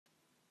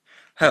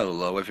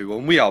Hello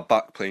everyone, we are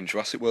back playing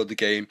Jurassic World the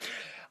game,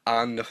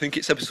 and I think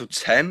it's episode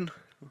 10.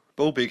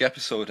 Oh, big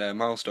episode,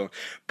 milestone.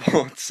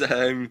 But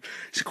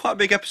it's quite a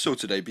big episode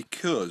today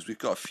because we've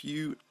got a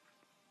few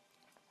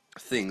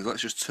things.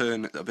 Let's just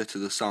turn a bit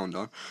of the sound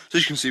on. So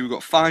as you can see, we've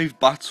got 5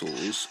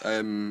 battles.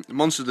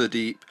 Monster of the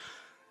Deep.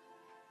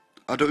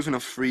 I don't even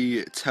have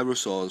 3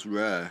 pterosaurs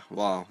rare.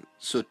 Wow.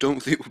 So don't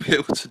think we'll be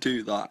able to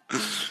do that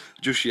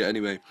just yet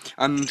anyway.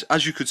 And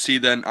as you could see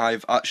then,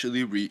 I've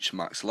actually reached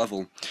max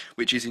level,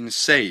 which is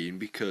insane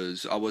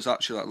because I was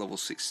actually at level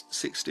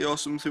 60 or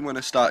something when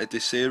I started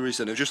this series,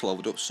 and I've just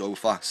leveled up so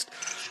fast.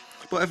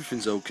 But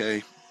everything's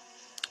okay.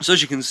 So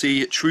as you can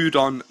see,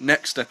 Trudon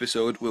next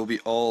episode will be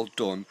all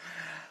done,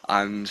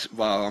 and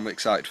wow, I'm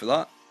excited for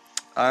that.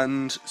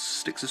 And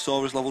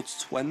Styxosaurus level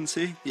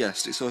 20. Yeah,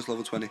 Styxosaurus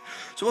level 20.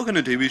 So what we're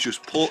going to do is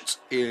just put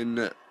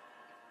in.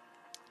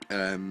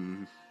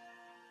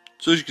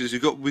 So as you can see,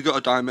 we got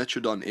a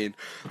Dimetrodon in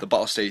the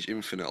Battle Stage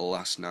Infinite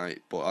last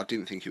night, but I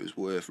didn't think it was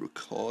worth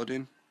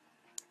recording.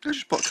 Let's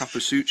just put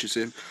Capasuchus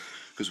in,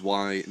 because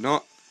why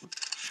not?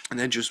 And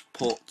then just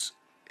put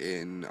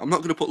in. I'm not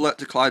going to put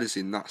Leptoclidus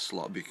in that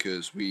slot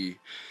because we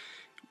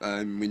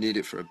need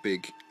it for a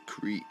big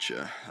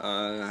creature.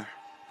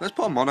 Let's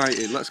put a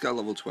Monite in. Let's get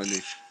level 20.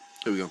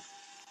 There we go.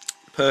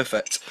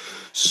 Perfect.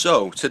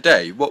 So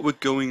today, what we're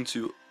going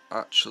to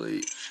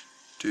actually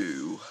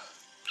do.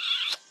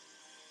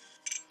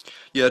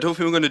 Yeah, I don't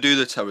think we're going to do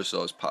the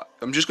pterosaurs pack.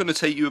 I'm just going to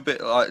take you a bit,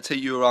 like,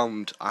 take you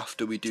around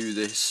after we do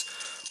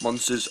this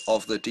Monsters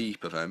of the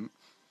Deep event.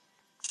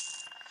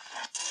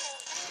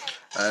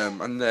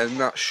 And then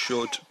that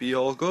should be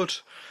all good.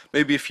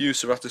 Maybe a few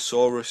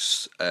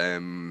Ceratosaurus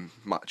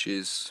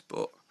matches,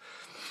 but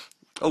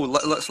oh,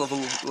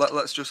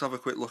 let's just have a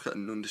quick look at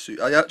an undersuit.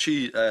 I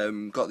actually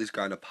got this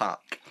guy in a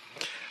pack,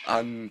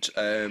 and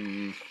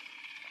I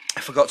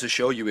forgot to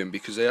show you him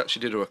because I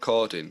actually did a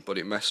recording, but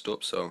it messed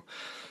up, so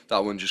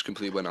that one just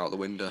completely went out the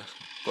window.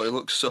 But it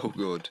looks so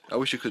good. I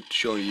wish I could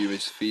show you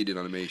his feeding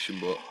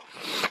animation, but.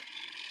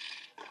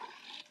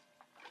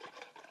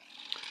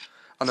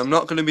 And I'm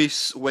not going to be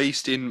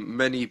wasting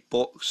many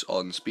bucks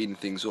on speeding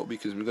things up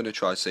because I'm going to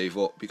try save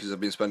up because I've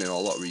been spending a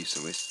lot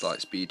recently, like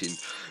speeding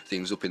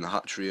things up in the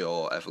hatchery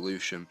or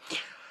evolution.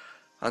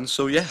 And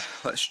so yeah,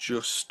 let's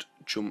just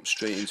jump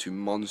straight into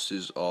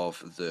Monsters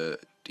of the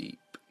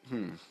Deep.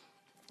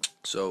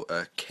 So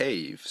a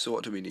cave. So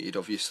what do we need?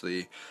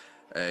 Obviously,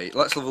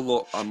 let's level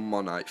up our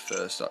Monite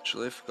first.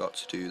 Actually, forgot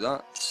to do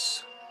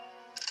that.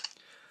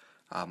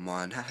 Our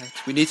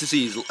Monite. We need to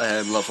see his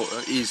level.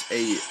 His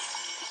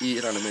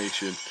eating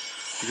animation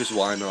because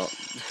why not?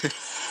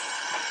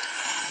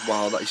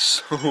 Wow, that is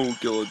so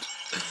good.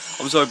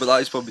 I'm sorry, but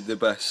that is probably the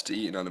best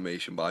eating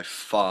animation by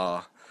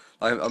far.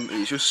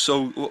 It's just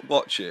so.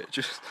 Watch it.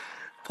 Just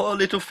put a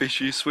little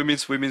fishy swimming,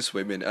 swimming,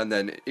 swimming, and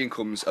then in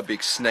comes a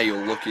big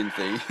snail-looking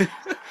thing,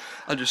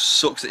 and just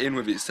sucks it in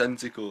with its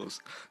tentacles.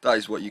 That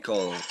is what you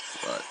call.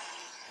 Right.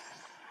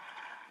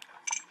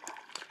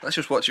 Let's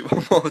just watch it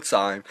one more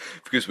time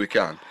because we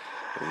can.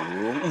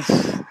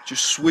 Oof,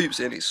 just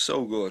swoops in. It's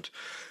so good.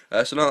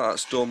 So now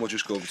that's done, we'll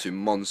just go over to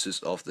Monsters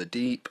of the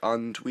Deep,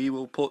 and we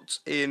will put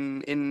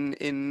in.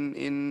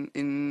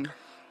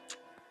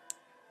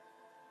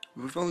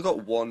 We've only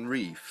got one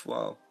reef.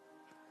 Wow.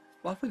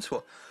 What happened to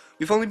what?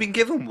 We've only been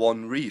given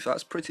one reef.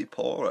 That's pretty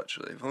poor,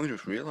 actually. I've only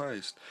just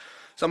realised.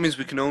 So that means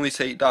we can only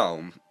take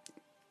down.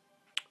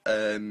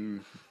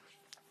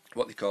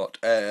 What they call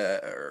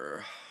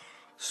it?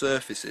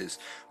 Surfaces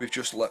with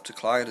just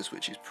Leptoclidus,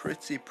 which is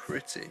pretty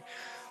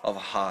of a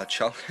hard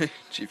challenge,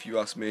 if you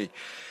ask me.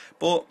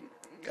 But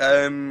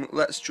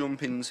let's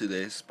jump into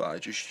this by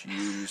just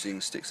using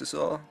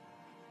Styxosaur.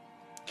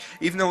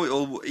 Even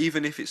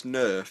if it's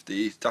nerfed,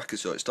 the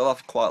Dacosaur, it still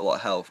have quite a lot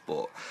of health,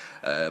 but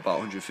about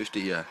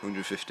 150, yeah,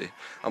 150,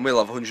 and we'll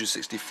have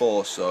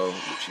 164, so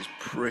which is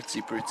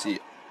pretty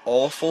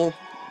awful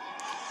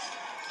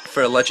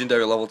for a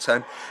legendary level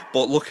 10.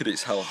 But look at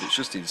its health; it's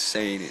just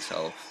insane. Its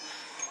health.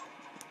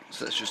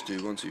 So let's just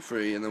do 1, 2,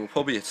 3, and then we'll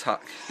probably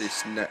attack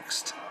this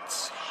next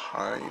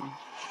time.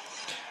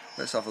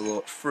 Let's have a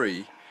look.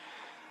 3.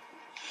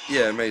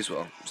 Yeah, may as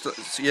well.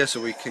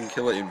 So we can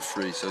kill it in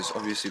 3, so it's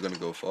obviously going to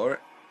go for it.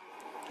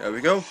 There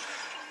we go.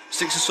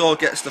 Styxosaur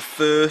gets the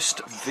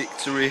first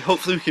victory.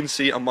 Hopefully we can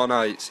see a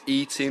Monite's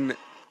eating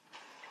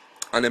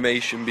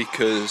animation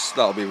because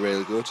that'll be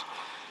really good.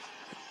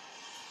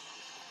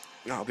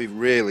 That'll be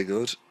really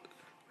good.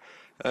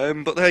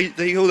 But there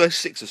you go, there's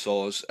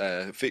Styxosaur's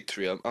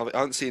victory. I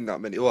haven't seen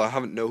that many, well, I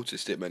haven't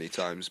noticed it many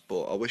times,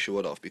 but I wish I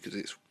would have because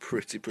it's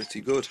pretty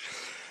good.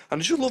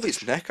 And I just love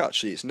its neck,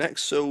 actually. Its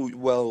neck's so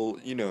well,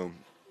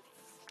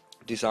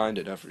 designed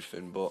and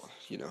everything, but,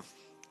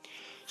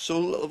 So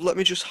let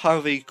me just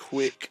have a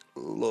quick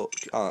look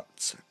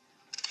at.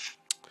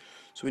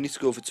 So we need to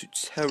go over to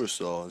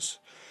pterosaurs.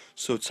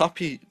 So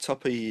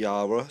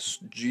Tapiara,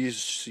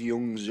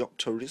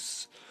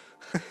 Jungopterus,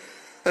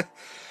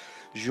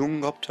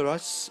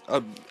 Jungopterus,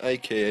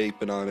 aka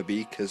banana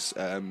beak, as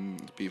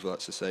people like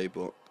to say.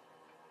 But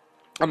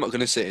I'm not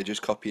going to sit here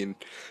just copying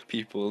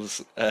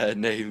people's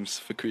names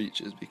for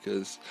creatures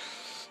because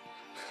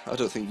I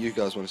don't think you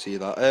guys want to see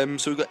that.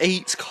 So we've got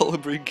 8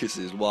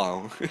 Columbrincuses,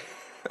 wow.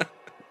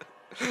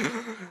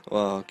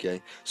 Well,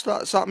 okay.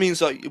 So that means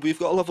that we've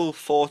got a level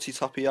 40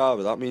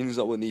 Tapiara. That means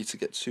that we'll need to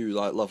get to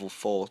like level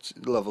 40,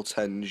 level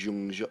 10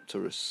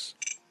 Jungjoterus,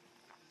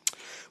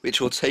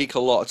 which will take a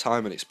lot of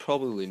time, and it's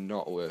probably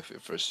not worth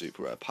it for a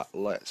super rare pack.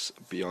 Let's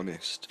be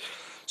honest.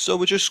 So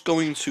we're just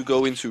going to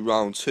go into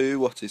round 2.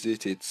 What is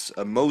it? It's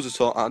a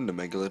Mosasaur and a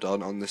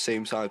Megalodon on the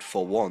same side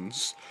for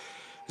once,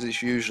 because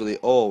it's usually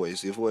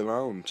always the other way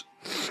around.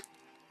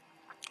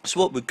 So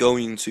what we're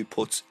going to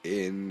put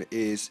in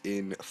is,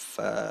 in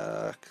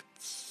fact,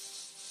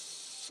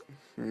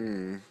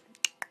 right,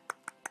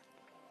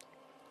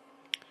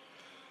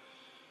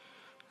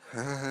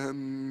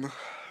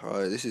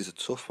 this is a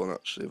tough one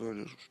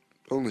actually.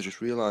 Only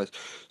just realised.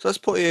 So let's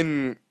put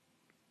in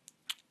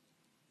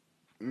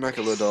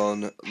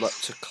Megalodon,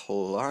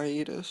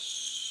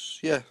 Leptoclidus.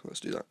 Yeah,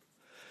 let's do that.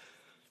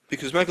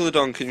 Because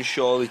Megalodon can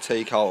surely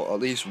take out at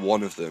least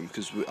one of them,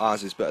 because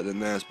ours is better than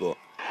theirs, but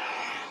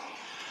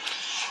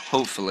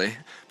hopefully,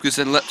 because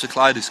then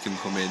Leptoclidus can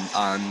come in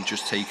and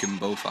just take them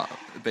both out,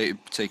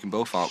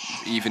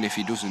 even if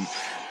he doesn't.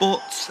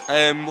 But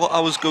what I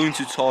was going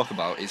to talk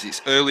about is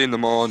it's early in the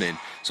morning,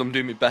 so I'm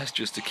doing my best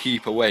just to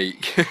keep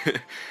awake.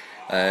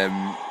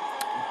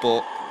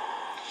 But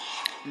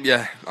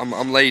yeah,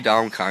 I'm laid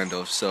down kind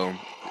of, so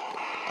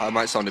I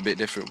might sound a bit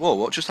different. Whoa,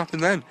 what just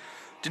happened then?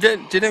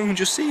 Did anyone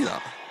just see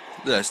that?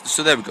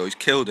 So there we go. He's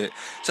killed it.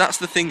 So that's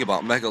the thing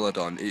about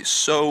Megalodon. Its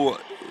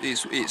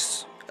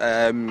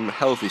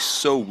health is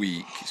so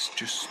weak.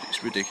 It's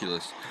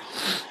ridiculous.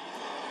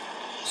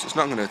 So it's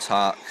not going to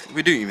attack.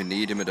 We don't even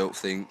need him. I don't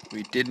think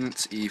we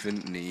didn't even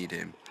need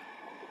him.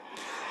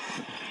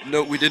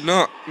 No, we did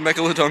not.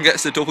 Megalodon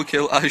gets a double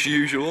kill as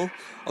usual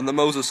on the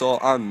Mosasaur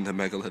and the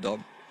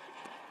Megalodon.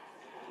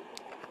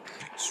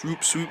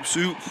 Swoop, swoop,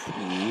 swoop.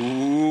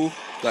 Ooh,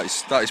 that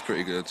is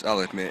pretty good,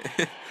 I'll admit.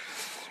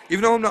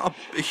 Even though I'm not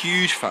a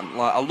huge fan,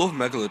 like I love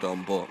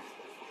Megalodon, but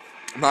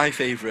my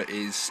favourite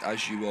is,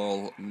 as you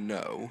all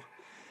know,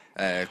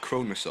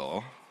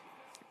 Chronosaur,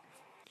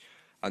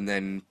 and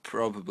then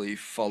probably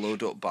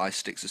followed up by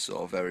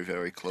Stixosaur very,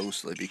 very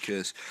closely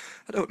because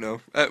I don't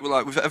know,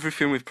 like with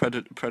everything with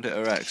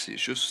Predator X,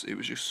 it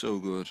was just so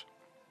good.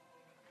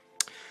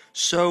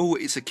 So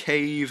it's a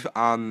cave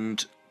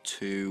and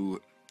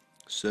 2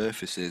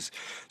 surfaces.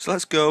 So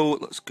let's go.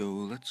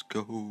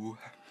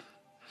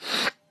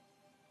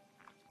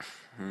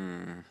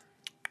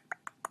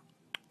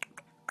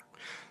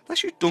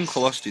 Let's use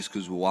Duncolostes,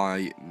 because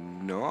why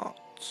not?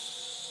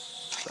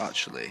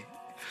 Actually,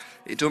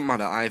 it doesn't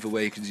matter either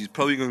way, because he's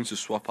probably going to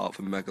swap out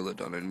for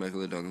Megalodon, and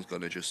Megalodon's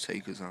going to just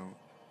take us out.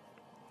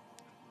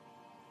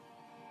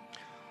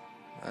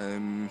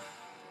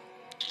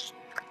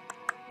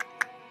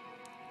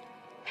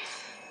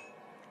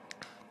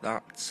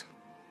 That.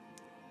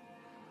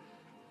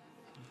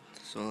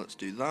 So let's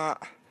do that.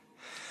 I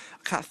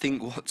can't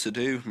think what to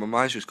do. My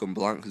mind's just gone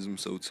blank because I'm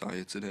so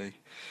tired today.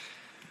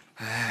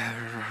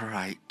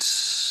 Right,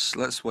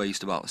 let's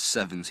waste about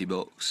 70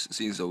 bucks. It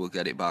seems though we'll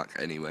get it back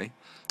anyway.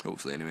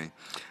 Hopefully, anyway.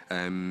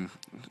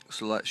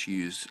 So let's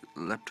use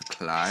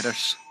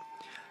Leptoclidus,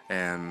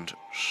 and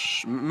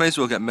may as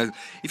well get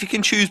if you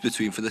can choose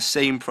between, for the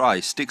same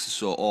price,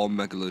 Stixosaur or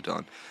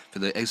Megalodon for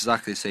the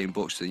exactly same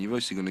bucks, then you're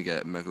obviously going to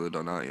get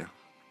Megalodon, aren't you?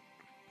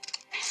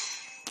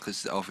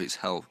 Because of its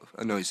health.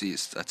 I know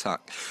its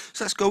attack.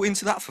 So let's go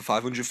into that for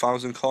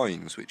 500,000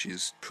 coins, which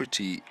is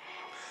pretty.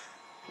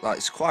 Like,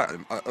 it's quite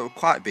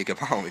a big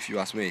amount if you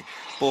ask me.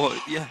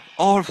 But yeah.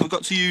 Oh, I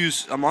forgot to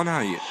use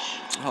Ammonite.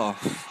 Oh,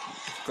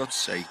 for God's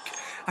sake.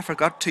 I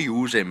forgot to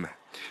use him.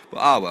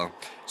 But well.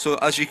 So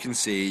as you can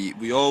see,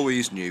 we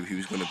always knew he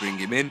was going to bring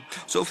him in.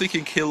 So if he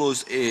can kill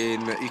us he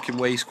can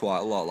waste quite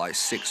a lot, like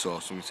 6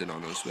 or something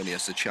on us when he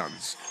has the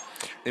chance.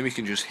 Then we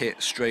can just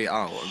hit straight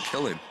out and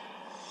kill him.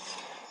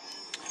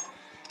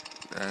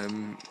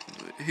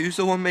 Who's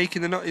the one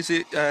making the note? Is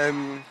it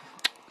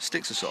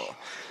Stixosaur?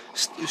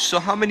 So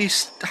how many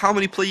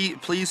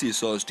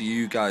plesiosaurs do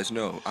you guys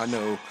know? I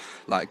know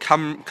like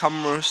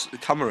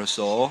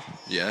Camarasaur,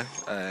 yeah.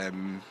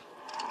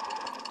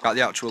 Like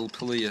the actual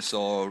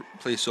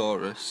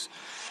Plesiosaurus,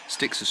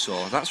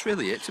 Stixosaur. That's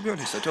really it. To be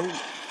honest, I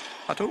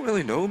don't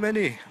really know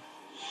many.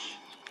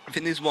 I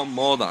think there's one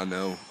more that I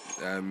know.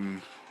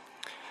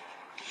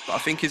 But I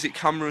think, is it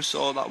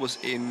Camarasaur that was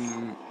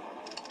in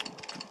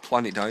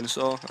Planet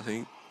Dinosaur? I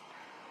think.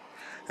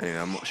 Anyway,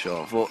 I'm not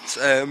sure, but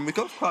we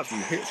got quite a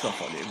few hits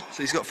off on him.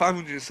 So he's got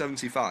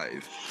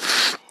 575.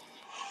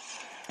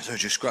 So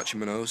just scratching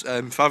my nose.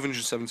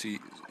 570.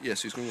 Yeah,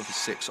 so he's going to go for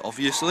 6,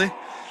 obviously.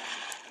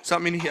 Does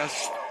that mean he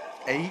has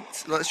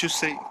 8? Let's just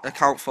say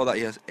account for that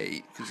he has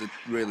 8, because I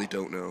really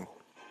don't know.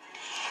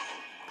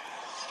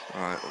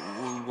 Alright,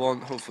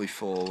 1, hopefully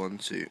 4. 1,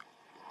 2,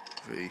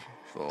 3,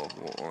 4,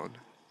 1.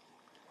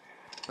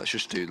 Let's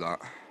just do that.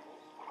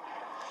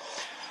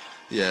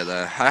 Yeah,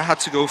 there. I had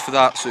to go for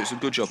that, so it's a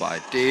good job I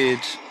did.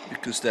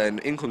 Because then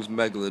in comes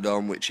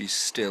Megalodon, which is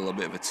still a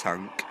bit of a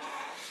tank.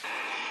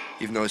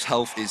 Even though his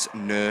health is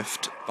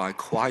nerfed by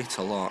quite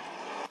a lot.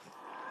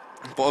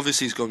 But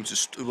obviously he's going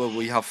to... well,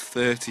 we have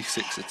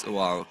 36 at...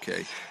 wow,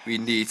 okay. We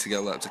need to get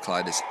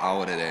Leptoclidus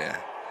out of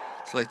there.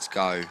 So let's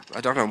go.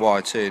 I don't know why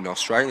I turned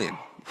Australian.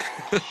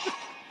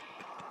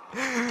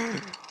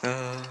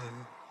 uh,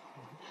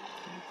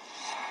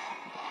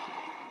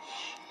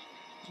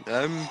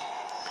 um...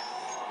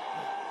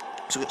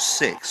 So we've got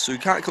 6. So we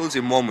can't kill us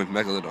in one with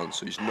Megalodon,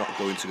 so he's not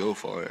going to go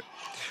for it.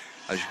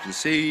 As you can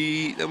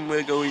see, then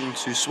we're going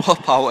to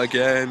swap out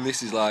again.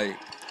 This is like...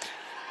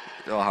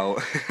 oh, how...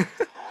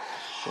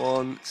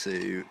 1,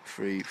 2,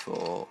 3,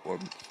 4, 1.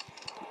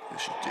 We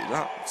should do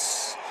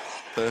that.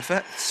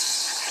 Perfect.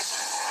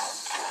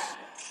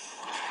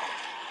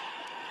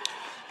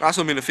 That's what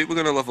I mean. I think we're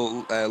going to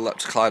level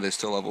Leptoclidus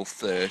to level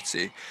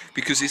 30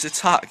 because his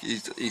attack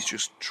is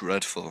just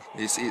dreadful.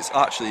 It's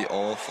actually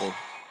awful.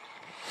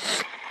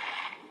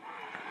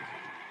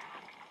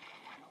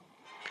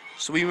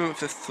 So we went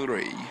for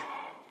 3.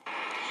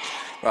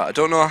 Right, I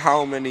don't know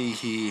how many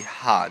he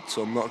had,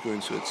 so I'm not going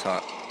to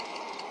attack.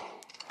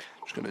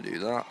 Just going to do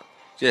that.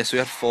 Yeah, so we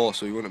had 4,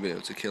 so we wouldn't be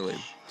able to kill him,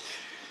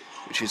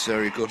 which is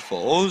very good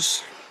for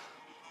us.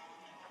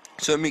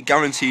 So it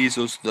guarantees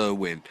us the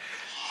win.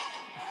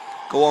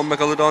 Go on,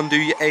 Megalodon, do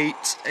your 8.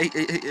 8,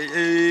 8, 8,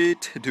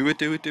 8, 8. Do it,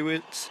 do it, do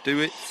it. Do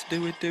it,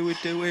 do it, do it,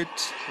 do it.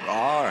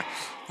 Rawr.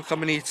 Look how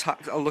many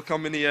attacks, look how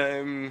many,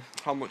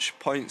 how much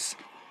points,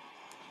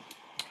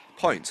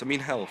 I mean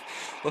health.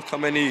 Look how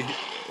many,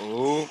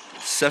 oh,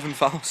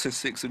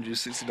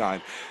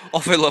 7,669.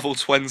 Off at level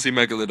 20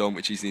 Megalodon,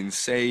 which is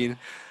insane.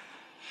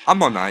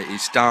 I'm on 90,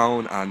 he's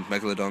down, and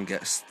Megalodon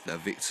gets the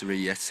victory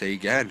yet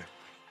again.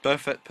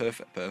 Perfect,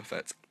 perfect,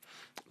 perfect.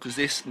 Because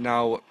this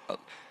now a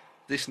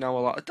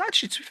lot.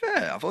 Actually, to be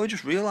fair, I've only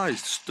just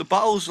realised the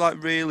battles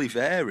like really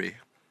vary.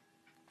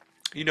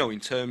 You know,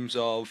 in terms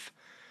of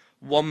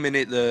 1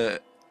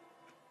 minute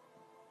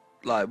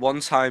one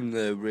time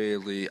they're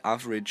really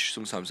average,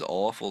 sometimes they're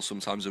awful,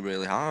 sometimes they're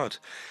really hard,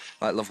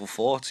 like level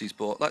 40s.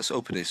 But let's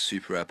open this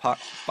super rare pack.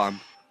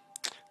 Bam.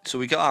 So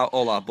we got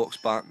all our books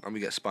back, and we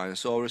get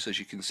Spinosaurus, as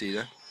you can see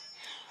there.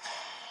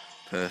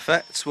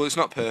 Perfect. Well, it's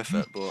not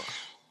perfect, but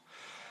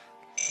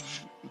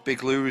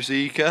Big Lou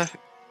Razika,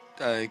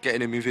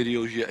 getting in my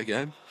videos yet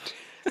again.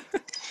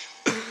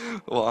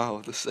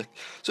 Wow, the sick.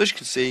 So as you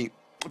can see,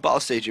 Battle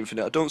Stage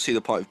Infinite, I don't see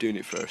the point of doing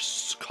it for a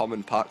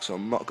common pack, so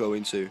I'm not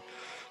going to.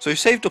 So we've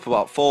saved up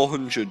about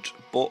 400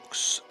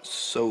 bucks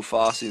so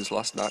far since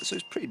last night, so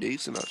it's pretty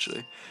decent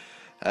actually.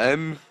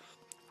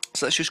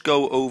 So let's just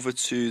go over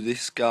to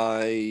this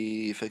guy,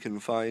 if I can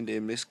find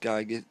him. This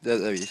guy,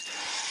 there he is.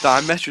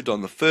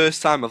 Dimetrodon, the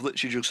first time I've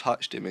literally just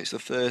hatched him. It's the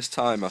first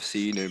time I've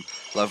seen him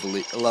level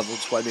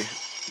 20.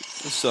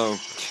 So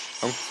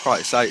I'm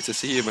quite excited to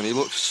see him, and he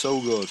looks so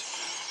good.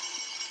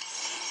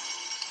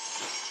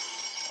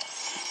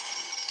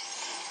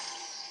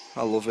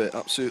 I love it,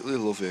 absolutely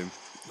love him.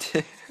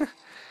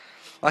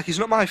 Like, he's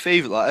not my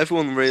favourite, like,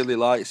 everyone really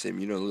likes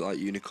him, you know, like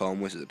Unicorn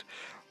Wizard.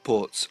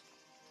 But,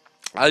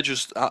 I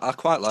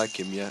quite like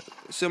him, yeah.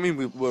 So, I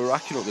mean, we're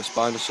racking up the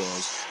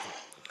Spinosaurs.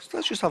 So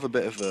let's just have a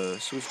bit of a,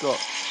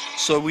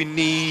 so we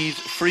need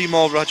 3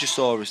 more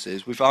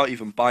Ragosauruses without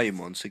even buying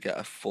one to get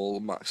a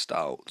full maxed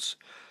out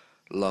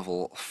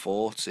level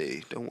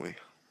 40, don't we?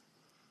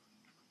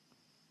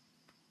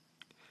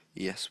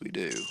 Yes, we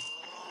do.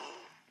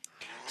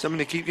 So, I'm going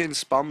to keep getting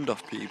spammed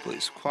off people,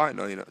 it's quite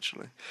annoying,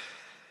 actually.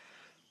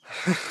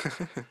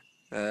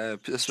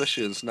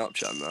 Especially on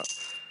Snapchat and that.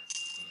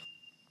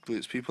 But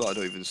it's people I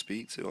don't even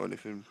speak to or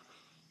anything.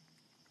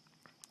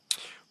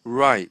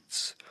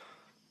 Right.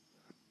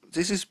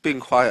 This has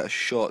been quite a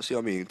short, see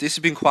what I mean? This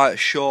has been quite a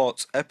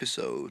short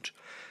episode,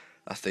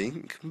 I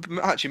think.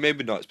 Actually,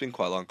 maybe not, it's been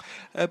quite long.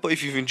 But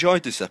if you've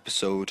enjoyed this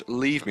episode,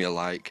 leave me a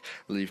like,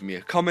 leave me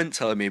a comment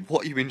telling me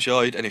what you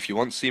enjoyed, and if you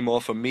want to see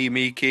more from me,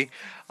 Miki.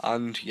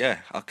 And yeah,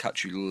 I'll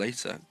catch you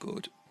later.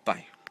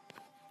 Goodbye.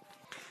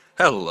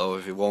 Hello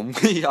everyone,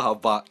 we are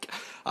back,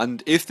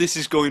 and if this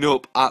is going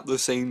up at the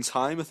same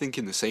time, I think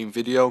in the same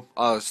video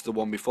as the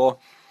one before,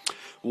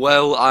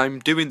 well, I'm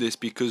doing this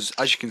because,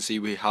 as you can see,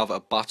 we have a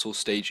Battle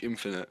Stage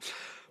Infinite,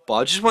 but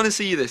I just want to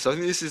see this. I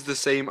think this is the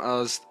same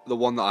as the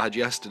one that I had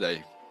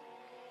yesterday,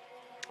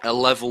 a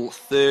level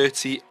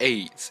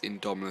 38 in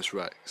Dominus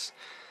Rex,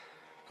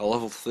 a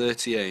level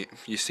 38,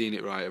 you've seen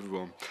it right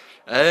everyone.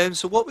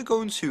 So what we're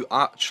going to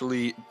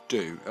actually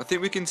do, I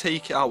think we can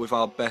take it out with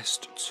our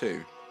best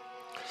 2.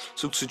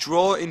 So to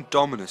draw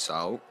Indominus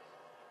out,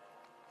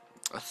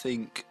 I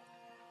think...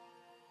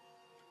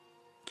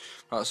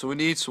 Right, so we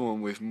need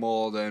someone with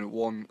more than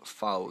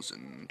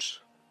 1,000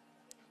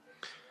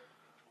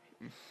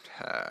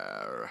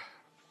 hair.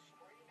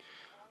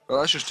 Well,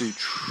 let's just do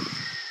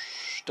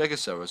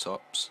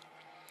Stegoceratops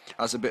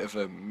as a bit of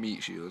a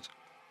meat shield.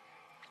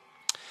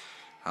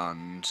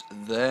 And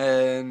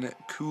then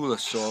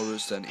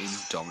Coolosaurus, then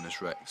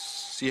Indominus Rex.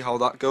 See how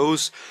that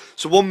goes.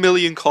 So 1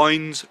 million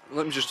coins.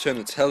 Let me just turn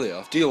the telly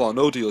off. Deal or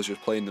No Deal is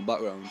just playing in the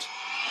background.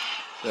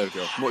 There we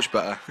go, much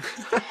better.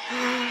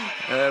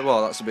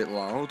 Well, that's a bit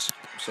loud.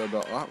 Sorry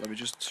about that. Let me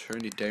just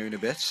turn it down a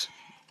bit.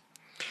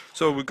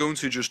 So we're going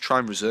to just try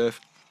and reserve.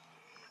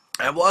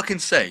 And what I can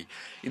say,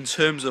 in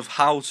terms of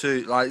how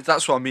to, like,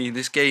 that's what I mean,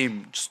 this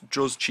game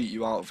does cheat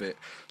you out of it.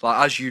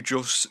 Like, as you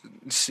just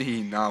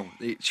seen now,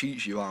 it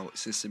cheats you out,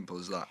 it's as simple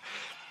as that.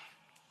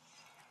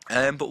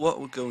 But what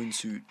we're going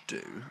to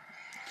do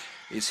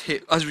is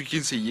hit, as we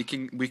can see,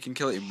 we can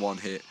kill it in one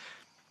hit.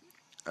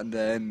 And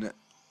then,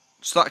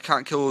 so that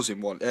can't kill us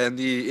in one, and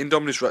the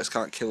Indominus Rex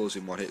can't kill us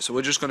in one hit, so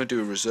we're just going to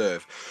do a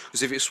reserve.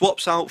 Because if it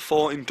swaps out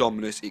for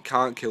Indominus, it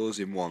can't kill us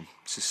in one.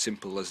 It's as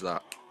simple as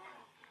that.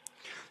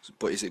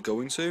 But is it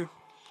going to?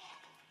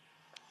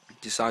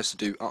 Decides to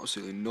do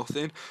absolutely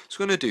nothing. It's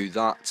going to do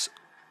that.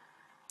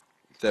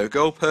 There we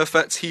go,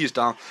 perfect, he is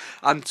down.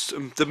 And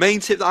the main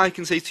tip that I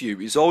can say to you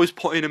is always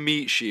put in a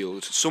meat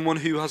shield, someone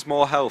who has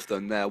more health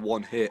than their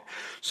one hit,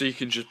 so you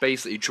can just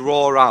basically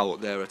draw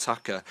out their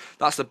attacker.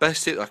 That's the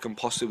best tip I can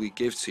possibly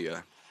give to you.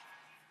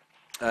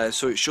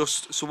 So it's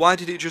just, so why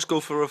did it just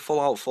go for a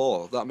full out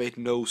 4? That made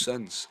no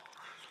sense.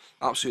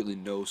 Absolutely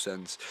no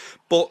sense.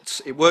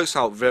 But it works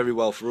out very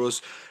well for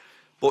us.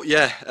 But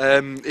yeah,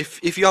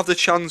 if you have the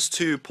chance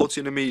to put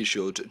in a meat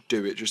shield,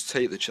 do it. Just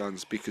take the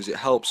chance because it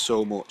helps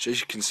so much.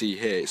 As you can see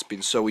here, it's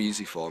been so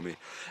easy for me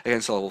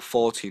against level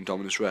 14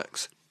 Dominus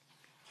Rex.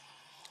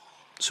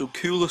 So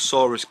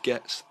Coolosaurus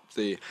gets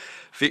the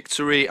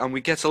victory, and we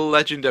get a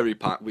legendary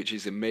pack, which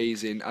is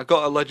amazing. I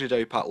got a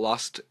legendary pack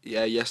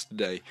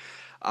yesterday,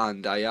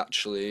 and I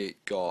actually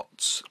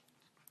got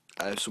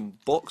some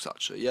books.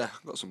 Actually, yeah,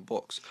 got some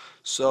books.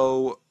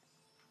 So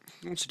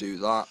I'm going to do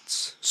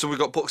that. So we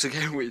got books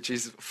again, which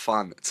is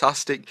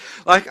fantastic.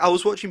 Like, I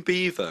was watching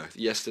Beaver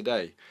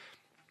yesterday.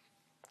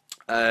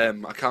 I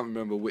can't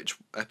remember which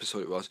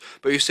episode it was,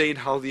 but he was saying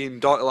how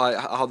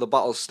how the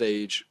battle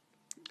stage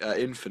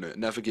Infinite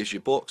never gives you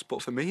books,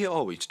 but for me it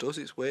always does.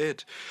 It's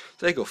weird.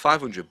 There you go,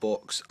 500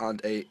 bucks and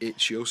a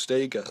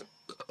Ichiostega.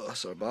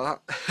 Sorry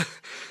about that.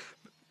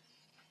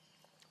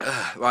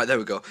 Right, there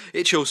we go.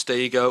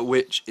 Ichiostega,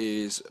 which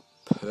is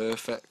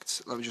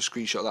perfect. Let me just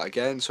screenshot that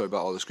again. Sorry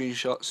about all the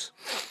screenshots.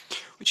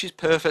 Which is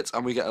perfect,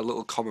 and we get a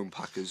little common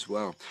pack as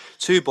well.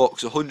 $2,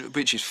 100,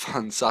 which is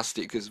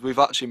fantastic because we've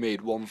actually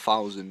made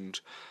 1,000.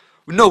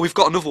 No, we've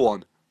got another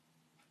one.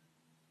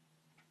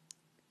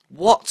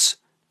 What?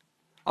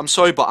 I'm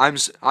sorry, but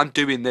I'm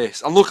doing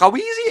this, and look how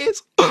easy it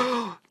is.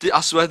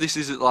 I swear this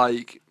isn't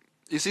like.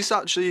 Is this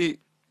actually?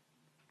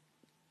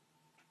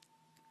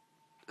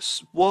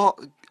 What?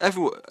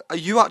 Everyone, are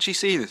you actually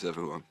seeing this,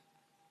 everyone?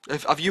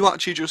 Have you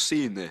actually just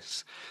seen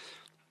this?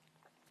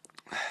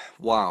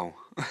 Wow.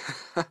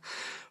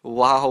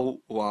 Wow,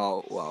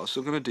 wow, wow. So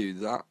I'm going to do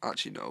that.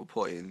 Actually, no,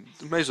 put in.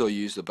 May as well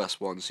use the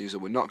best one, seeing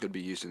we're not going to be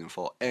using them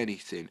for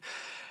anything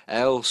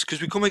else. Because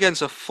we come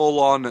against a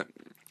full-on.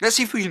 Let's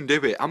see if we can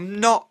do it. I'm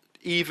not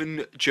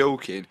even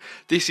joking.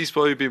 This has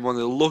probably been one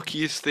of the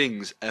luckiest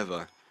things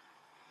ever.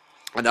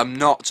 And I'm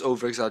not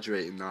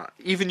over-exaggerating that.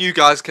 Even you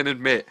guys can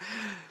admit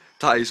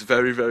that is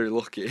very, very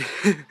lucky.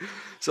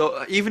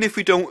 So even if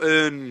we don't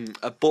earn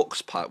a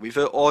books pack, we've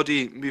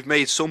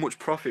made so much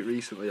profit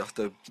recently off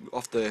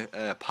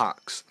the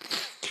packs.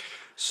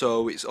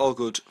 So it's all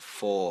good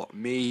for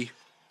me.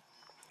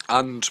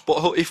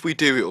 But if we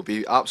do, it'll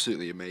be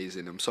absolutely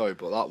amazing. I'm sorry,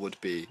 but that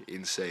would be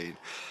insane.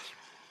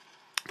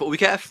 But we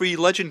get a free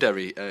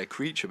legendary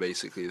creature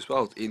basically as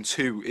well in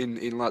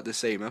like the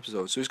same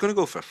episode. So he's going to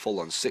go for a full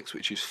on 6,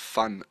 which is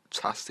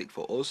fantastic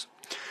for us.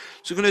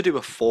 So we're going to do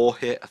a 4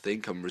 hit, I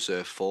think, on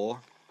reserve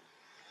 4.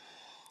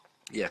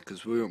 Yeah,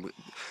 because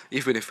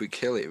even if we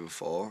kill it in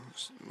 4,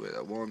 with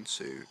a 1,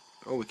 2,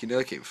 oh, we can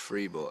nearly get in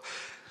 3, but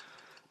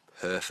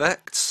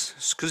perfect.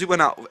 Because it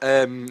went out.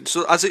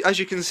 So as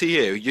you can see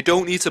here, you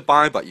don't need to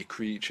buy back your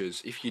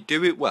creatures. If you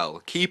do it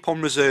well, keep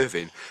on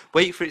reserving.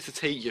 Wait for it to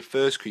take your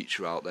first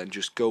creature out, then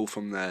just go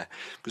from there.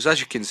 Because as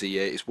you can see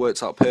here, it's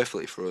worked out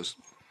perfectly for us.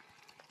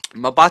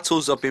 My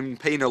battles, I've been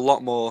paying a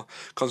lot more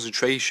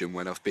concentration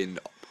when I've been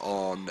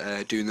on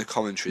doing the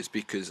commentaries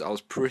because I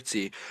was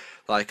pretty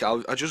like I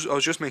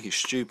was just making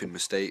stupid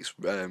mistakes.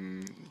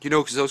 You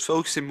know, because I was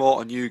focusing more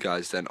on you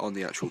guys than on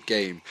the actual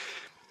game,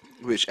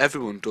 which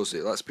everyone does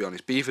it. Let's be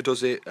honest. Beaver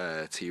does it.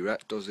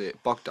 T-Rex does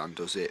it. Bogdan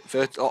does it.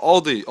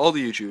 All the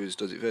YouTubers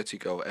does it.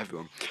 Vertigo,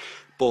 everyone.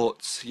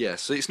 But yeah,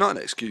 so it's not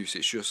an excuse.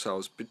 It's just I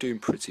was doing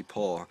pretty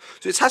poor.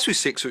 So it's has with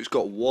 6, so it's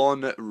got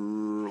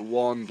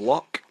one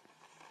block.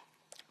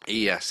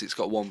 Yes, it's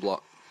got 1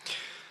 block.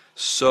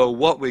 So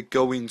what we're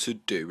going to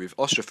do with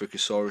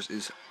Australopithecus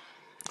is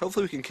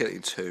hopefully we can kill it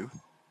in 2.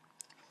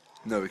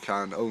 No, we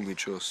can only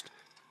just.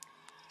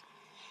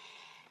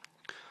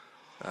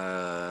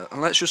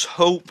 And let's just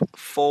hope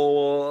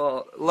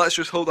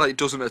that it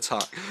doesn't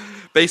attack.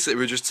 Basically,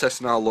 we're just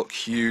testing our luck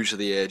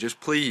hugely here. Just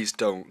please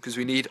don't, because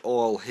we need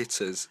all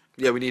hitters.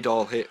 Yeah, we need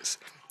all hits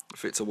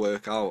for it to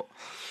work out.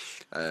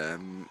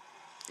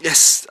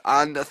 Yes,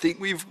 and I think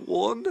we've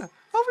won. Have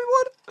we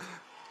won?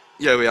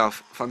 Yeah, we have.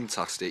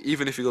 Fantastic.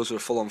 Even if he goes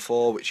with a full-on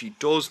 4, which he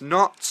does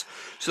not.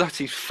 So that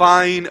is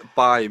fine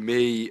by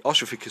me.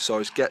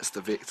 Australopithecus gets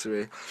the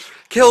victory.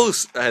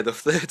 Kills the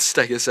third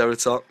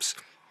Stegoceratops.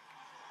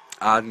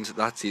 And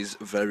that is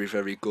very,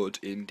 very good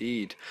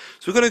indeed.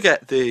 So we're going to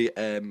get the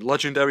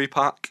legendary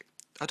pack.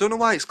 I don't know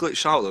why it's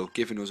glitched out though,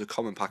 giving us a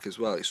common pack as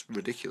well. It's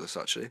ridiculous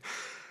actually.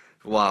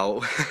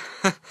 Wow.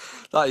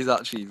 That is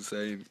actually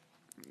insane.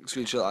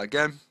 Screenshot that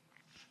again.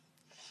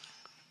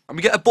 And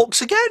we get a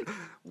box again?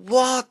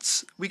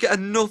 What? We get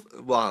another.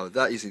 Wow,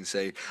 that is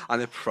insane.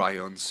 And a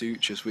Prion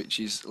Sutures, which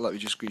is. Let me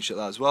just screenshot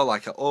that as well,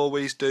 like I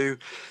always do.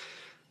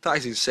 That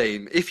is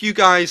insane. If you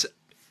guys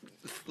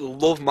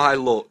love my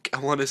look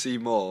and want to see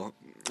more,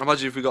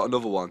 imagine if we got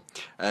another one.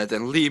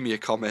 Then leave me a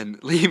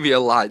comment, leave me a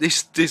like.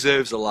 This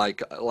deserves a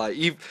like.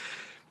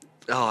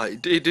 Oh,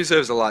 it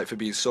deserves a like for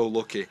being so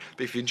lucky.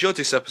 But if you enjoyed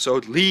this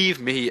episode, leave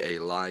me a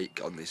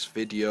like on this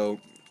video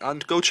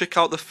and go check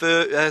out the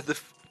further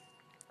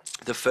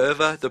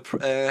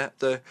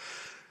the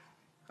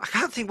I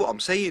can't think what I'm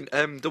saying.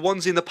 The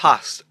ones in the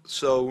past.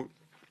 So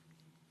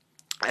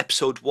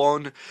episode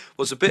 1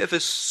 was a bit of a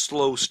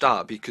slow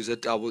start because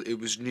it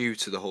was new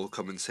to the whole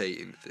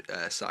commentating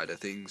side of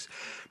things,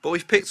 but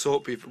we've picked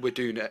up. We're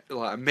doing it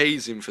like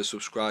amazing for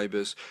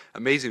subscribers,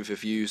 amazing for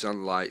views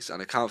and likes,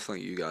 and I can't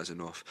thank you guys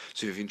enough.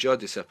 So if you've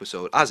enjoyed this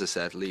episode, as I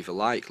said, leave a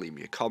like, leave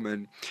me a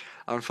comment,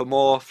 and for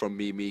more from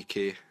me,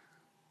 Miki,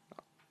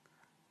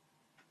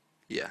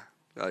 yeah,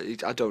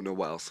 I don't know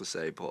what else to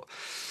say, but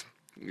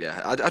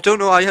yeah, I don't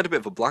know. I had a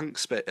bit of a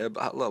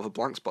a lot of a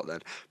blank spot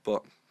then,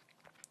 but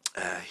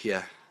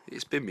yeah,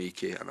 it's been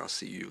Miki, and I'll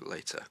see you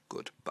later.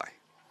 Goodbye.